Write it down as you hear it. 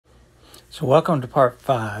So welcome to part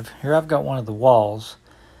 5. Here I've got one of the walls,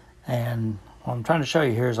 and what I'm trying to show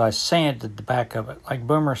you here is I sanded the back of it. Like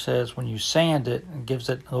Boomer says, when you sand it, it gives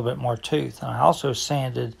it a little bit more tooth. And I also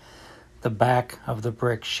sanded the back of the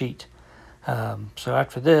brick sheet. So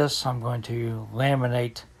after this, I'm going to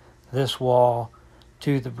laminate this wall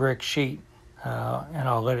to the brick sheet, and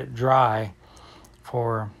I'll let it dry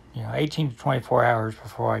for 18 to 24 hours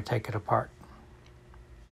before I take it apart.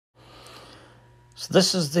 So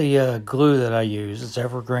this is the glue that I use. It's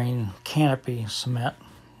evergreen canopy cement.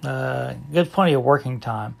 Gives plenty of working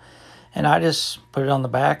time. And I just put it on the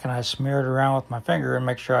back and I smear it around with my finger and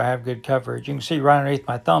make sure I have good coverage. You can see right underneath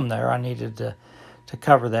my thumb there, I needed to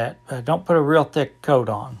cover that. Don't put a real thick coat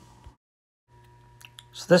on.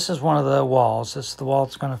 So this is one of the walls. This is the wall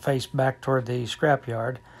that's going to face back toward the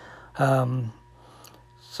scrapyard.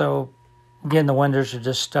 So again, the windows are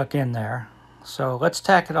just stuck in there. So let's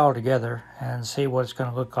tack it all together and see what it's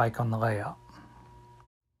going to look like on the layout.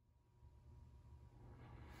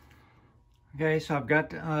 Okay, so I've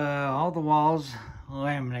got all the walls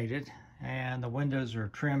laminated and the windows are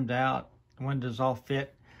trimmed out. The windows all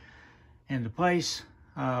fit into place.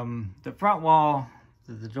 The front wall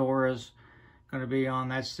that the door is going to be on,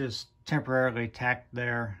 that's just temporarily tacked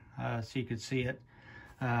there so you can see it.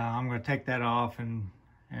 I'm going to take that off and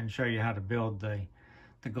show you how to build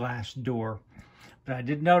the glass door. But I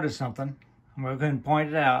did notice something. I'm going to go ahead and point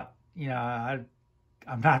it out.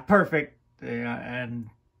 I'm not perfect, and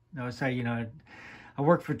I would say, I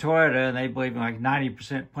work for Toyota, and they believe in like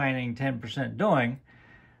 90% planning, 10% doing,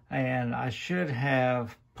 and I should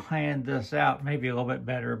have planned this out maybe a little bit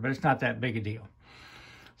better, but it's not that big a deal.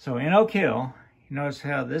 So in Oak Hill, you notice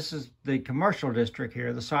how this is the commercial district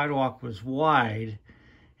here. The sidewalk was wide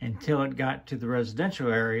until it got to the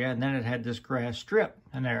residential area, and then it had this grass strip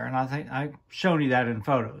in there. And I think I've shown you that in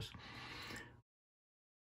photos.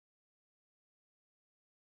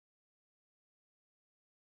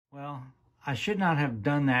 Well, I should not have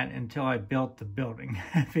done that until I built the building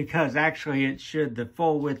because actually the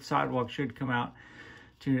full width sidewalk should come out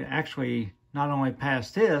to actually not only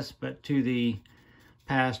past this, but to the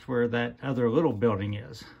past where that other little building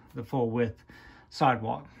is, the full width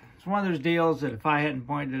sidewalk. It's one of those deals that if I hadn't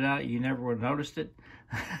pointed it out, you never would have noticed it.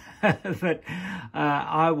 But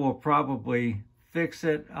I will probably fix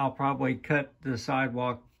it. I'll probably cut the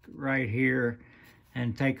sidewalk right here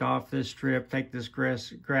and take off this strip, take this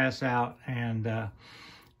grass out, and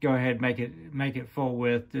go ahead and make it full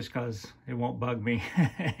width just because it won't bug me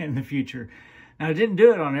in the future. Now, I didn't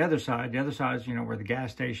do it on the other side. The other side is, where the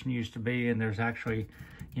gas station used to be, and there's actually,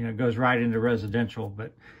 it goes right into residential,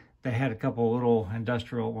 but they had a couple little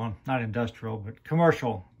industrial, well, not industrial, but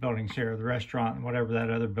commercial buildings here, the restaurant and whatever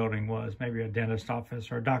that other building was, maybe a dentist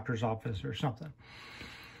office or a doctor's office or something.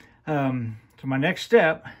 So my next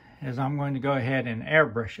step is I'm going to go ahead and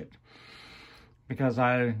airbrush it because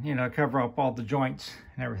I, cover up all the joints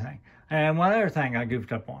and everything. And one other thing I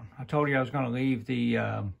goofed up on, I told you I was going to leave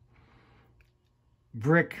the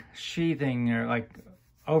brick sheathing or like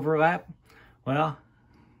overlap. Well,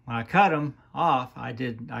 when I cut them off, I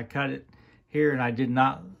cut it here and I did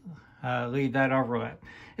not leave that overlap.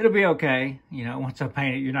 It'll be okay. Once I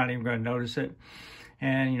paint it, you're not even going to notice it.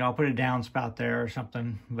 And, I'll put a downspout there or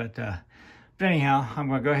something. But anyhow, I'm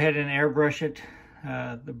going to go ahead and airbrush it,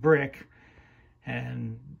 the brick.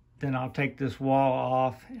 And then I'll take this wall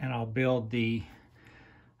off and I'll build the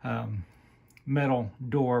metal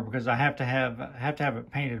door because I have to have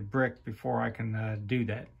it painted brick before I can do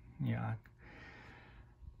that.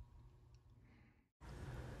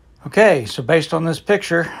 Okay, so based on this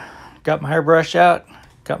picture, got my airbrush out,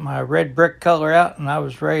 got my red brick color out, and I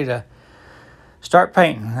was ready to start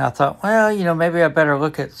painting. And I thought, well, maybe I better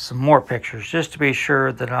look at some more pictures just to be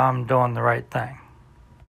sure that I'm doing the right thing.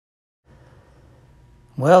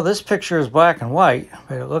 Well, this picture is black and white,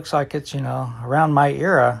 but it looks like it's, around my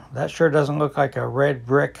era. That sure doesn't look like a red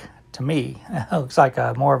brick to me. It looks like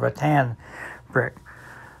more of a tan brick.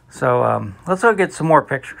 So let's go get some more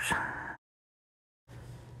pictures.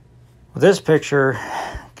 Well, this picture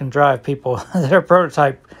can drive people that are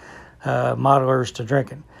prototype modelers to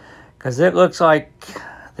drinking because it looks like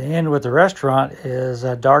the end with the restaurant is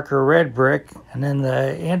a darker red brick and then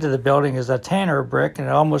the end of the building is a tanner brick, and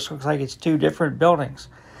it almost looks like it's two different buildings.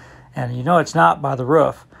 And it's not by the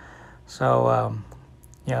roof. So,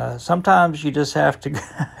 sometimes you just have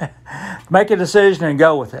to make a decision and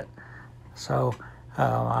go with it. So,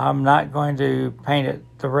 I'm not going to paint it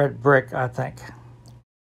the red brick, I think.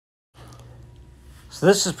 So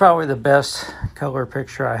this is probably the best color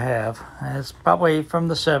picture I have. It's probably from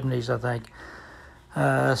the 70s, I think.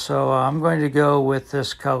 So I'm going to go with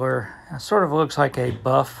this color. It sort of looks like a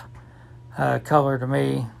buff color to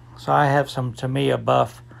me. So I have some Tamiya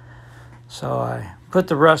buff. So I put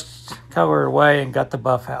the rust color away and got the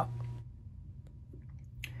buff out.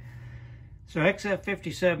 So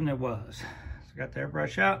XF57 it was. So got the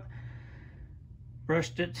airbrush out,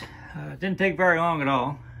 brushed it. Didn't take very long at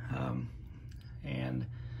all. And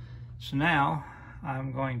so now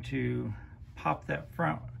I'm going to pop that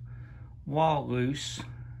front wall loose,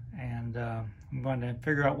 and I'm going to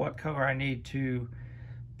figure out what color I need to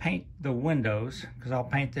paint the windows, because I'll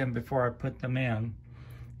paint them before I put them in,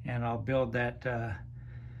 and I'll build that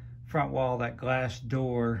front wall, that glass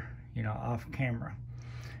door, you know, off camera.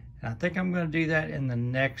 And I think I'm going to do that in the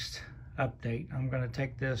next update. I'm going to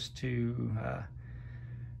take this to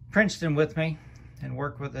Princeton with me and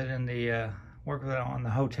work with it in the on the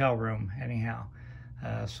hotel room anyhow.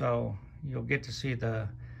 So you'll get to see the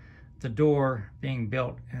door being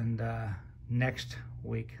built and next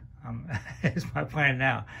week. Is my plan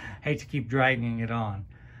now. Hate to keep dragging it on,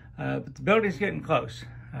 but the building's getting close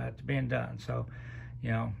to being done. So,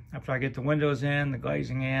 you know, after I get the windows in, the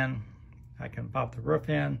glazing in, I can pop the roof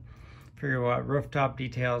in, figure what rooftop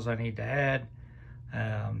details I need to add.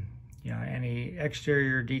 You know, any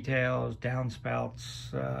exterior details,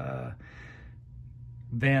 downspouts,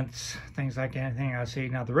 vents, things like anything I see.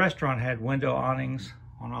 Now the restaurant had window awnings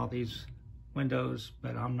on all these windows,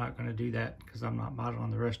 but I'm not going to do that because I'm not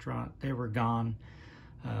modeling the restaurant. They were gone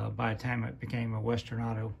by the time it became a Western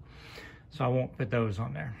Auto, so I won't put those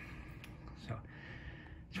on there. So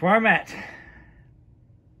that's where I'm at. So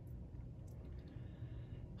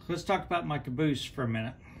let's talk about my caboose for a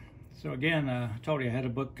minute. So again, I told you I had a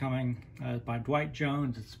book coming by Dwight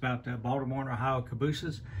Jones. It's about Baltimore and Ohio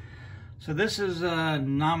cabooses. So this is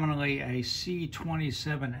nominally a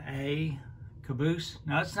C27A caboose.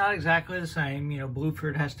 Now it's not exactly the same. You know,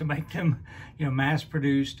 Blueford has to make them, you know, mass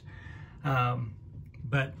produced,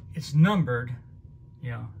 but it's numbered,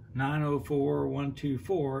 you know,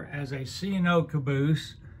 904124 as a C&O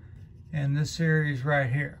caboose in this series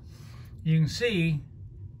right here. You can see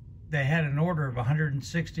they had an order of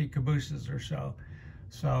 160 cabooses or so.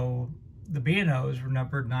 So the B&Os were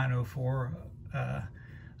numbered 904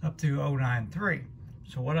 up to 093.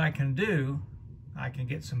 So what I can do, I can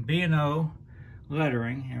get some B&O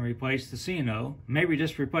lettering and replace the C&O. Maybe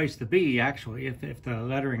just replace the B actually if the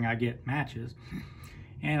lettering I get matches.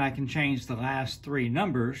 And I can change the last three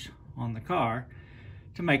numbers on the car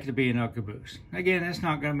to make it a B&O caboose. Again, it's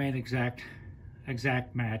not going to be an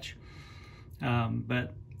exact match,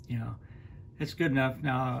 but you know, it's good enough.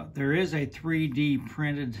 Now there is a 3D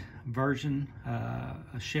printed version,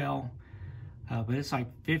 a shell, but it's like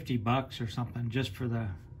 $50 or something just for the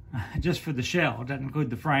shell. It doesn't include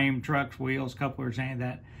the frame, trucks, wheels, couplers, any of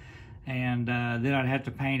that. And then I'd have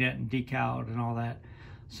to paint it and decal it and all that.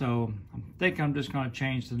 So I think I'm just going to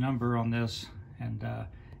change the number on this and the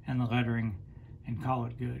lettering and call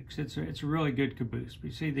it good, because it's a really good caboose. But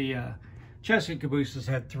you see the Chesky cabooses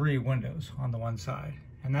had 3 windows on the one side,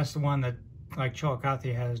 and that's the one that like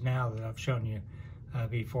Chillicothe has now that I've shown you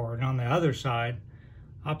before. And on the other side,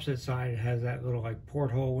 opposite side, it has that little like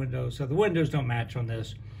porthole window. So the windows don't match on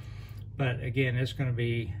this, but again, it's going to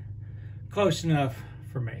be close enough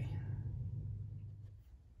for me.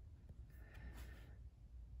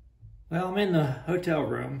 Well, I'm in the hotel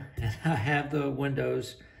room and I have the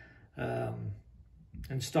windows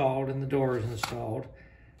installed and the doors installed.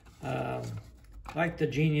 Like the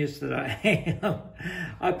genius that I am,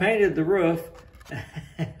 I painted the roof,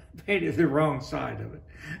 painted the wrong side of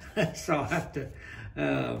it. So I'll have to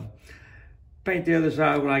paint the other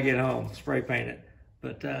side when I get home, spray paint it.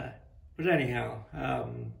 But anyhow,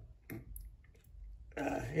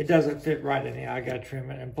 it doesn't fit right in here. I got to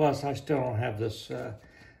trim it, and plus I still don't have this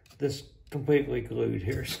this completely glued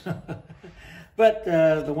here. So. But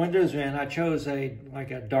the windows in, I chose a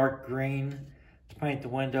dark green to paint the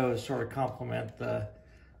windows, sort of complement the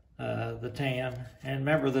tan. And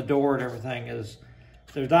remember, the door and everything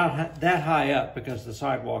they're not that high up because the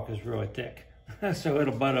sidewalk is really thick. So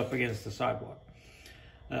it'll butt up against the sidewalk.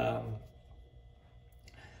 I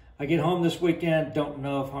get home this weekend, don't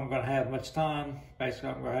know if I'm going to have much time. Basically,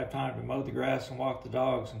 I'm going to have time to mow the grass and walk the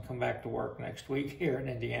dogs and come back to work next week here in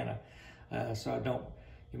Indiana. So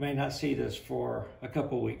you may not see this for a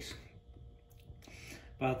couple of weeks.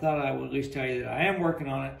 But I thought I would at least tell you that I am working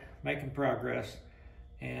on it, making progress.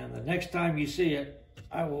 And the next time you see it,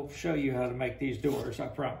 I will show you how to make these doors, I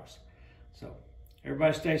promise. So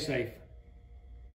everybody stay safe.